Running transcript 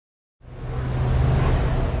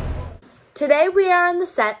Today we are on the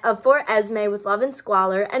set of Fort Esme with Love and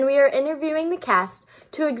Squalor, and we are interviewing the cast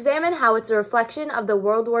to examine how it's a reflection of the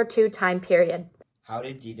World War II time period. How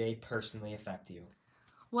did D-Day personally affect you?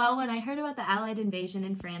 Well, when I heard about the Allied invasion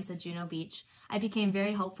in France at Juno Beach, I became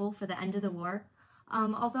very hopeful for the end of the war.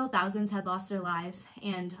 Although thousands had lost their lives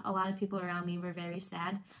and a lot of people around me were very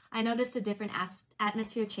sad, I noticed a different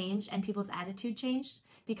atmosphere change and people's attitude changed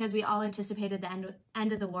because we all anticipated the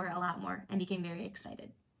end of the war a lot more and became very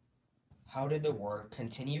excited. How did the war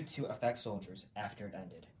continue to affect soldiers after it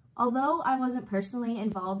ended? Although I wasn't personally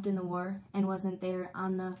involved in the war and wasn't there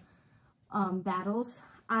on the battles,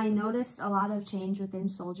 I noticed a lot of change within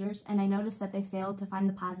soldiers, and I noticed that they failed to find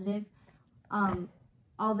the positive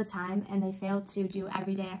all the time, and they failed to do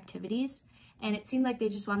everyday activities, and it seemed like they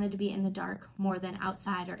just wanted to be in the dark more than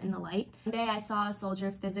outside or in the light. One day I saw a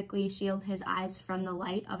soldier physically shield his eyes from the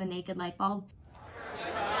light of a naked light bulb.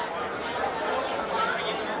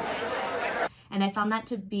 And I found that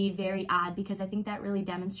to be very odd because I think that really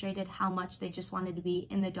demonstrated how much they just wanted to be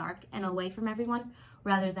in the dark and away from everyone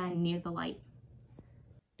rather than near the light.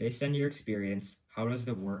 Based on your experience, how does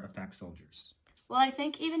the war affect soldiers? Well, I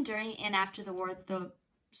think even during and after the war, the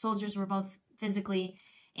soldiers were both physically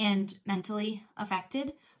and mentally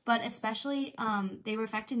affected, but especially they were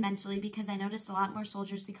affected mentally because I noticed a lot more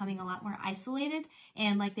soldiers becoming a lot more isolated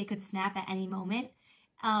and like they could snap at any moment.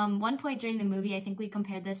 One point during the movie, I think we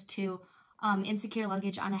compared this to insecure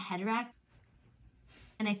luggage on a head rack.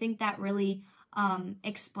 And I think that really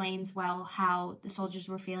explains well how the soldiers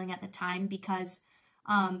were feeling at the time because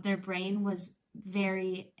their brain was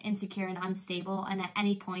very insecure and unstable, and at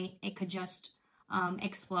any point it could just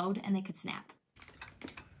explode and they could snap.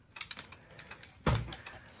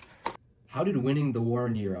 How did winning the war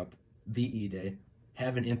in Europe, VE Day,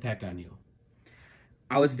 have an impact on you?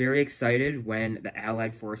 I was very excited when the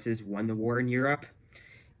Allied forces won the war in Europe.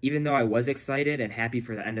 Even though I was excited and happy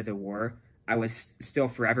for the end of the war, I was still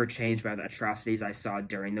forever changed by the atrocities I saw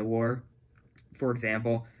during the war. For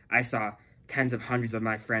example, I saw tens of hundreds of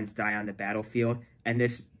my friends die on the battlefield, and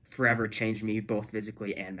this forever changed me both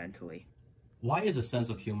physically and mentally. Why is a sense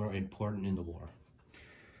of humor important in the war?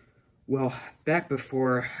 Well, back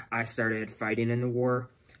before I started fighting in the war,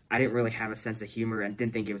 I didn't really have a sense of humor and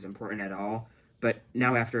didn't think it was important at all. But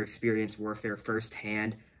now after experiencing warfare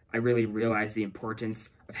firsthand, I really realized the importance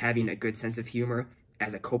of having a good sense of humor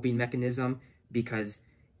as a coping mechanism because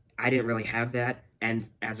I didn't really have that, and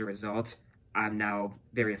as a result, I'm now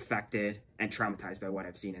very affected and traumatized by what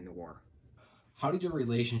I've seen in the war. How did your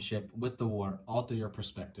relationship with the war alter your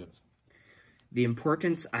perspective? The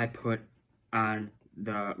importance I put on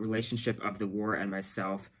the relationship of the war and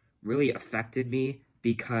myself really affected me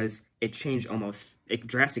because it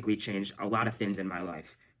drastically changed a lot of things in my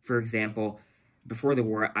life. For example, before the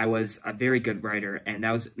war, I was a very good writer, and that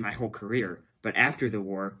was my whole career. But after the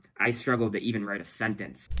war, I struggled to even write a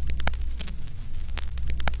sentence.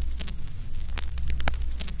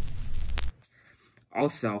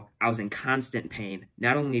 Also, I was in constant pain,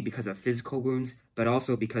 not only because of physical wounds, but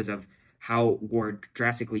also because of how war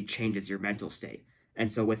drastically changes your mental state.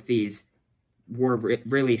 And so with these, war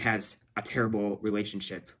really has a terrible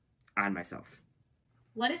relationship on myself.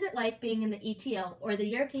 What is it like being in the ETO, or the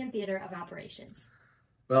European Theater of Operations?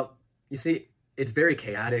 Well, you see, it's very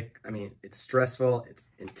chaotic. I mean, it's stressful, it's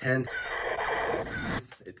intense,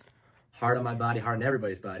 it's hard on my body, hard on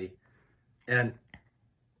everybody's body. And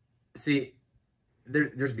see,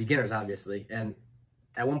 there's beginners, obviously, and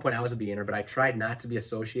at one point I was a beginner, but I tried not to be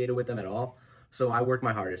associated with them at all. So I worked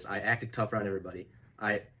my hardest. I acted tough around everybody.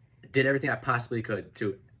 I did everything I possibly could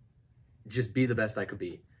to just be the best I could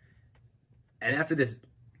be. And after this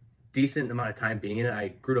decent amount of time being in it, I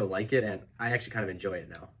grew to like it, and I actually kind of enjoy it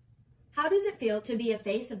now. How does it feel to be a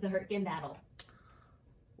face of the Hurtgen battle?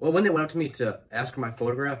 Well, when they went up to me to ask for my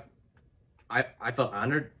photograph, I felt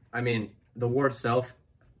honored. I mean, the war itself,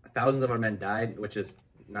 thousands of our men died, which is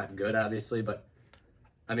not good, obviously, but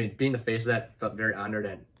I mean, being the face of that felt very honored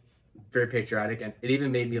and very patriotic, and it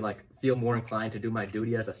even made me like feel more inclined to do my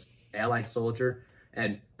duty as an Allied soldier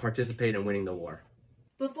and participate in winning the war.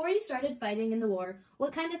 Before you started fighting in the war,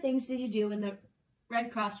 what kind of things did you do in the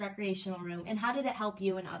Red Cross recreational room, and how did it help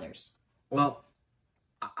you and others? Well,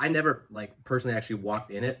 I never like personally actually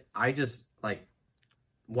walked in it. I just like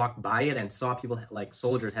walked by it and saw people like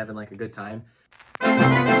soldiers having like a good time.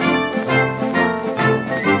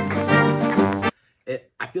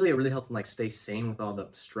 I feel like it really helped them like stay sane with all the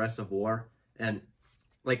stress of war. And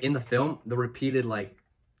like in the film, the repeated like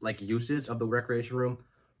usage of the recreation room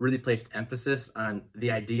really placed emphasis on the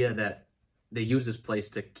idea that they use this place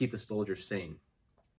to keep the soldiers sane.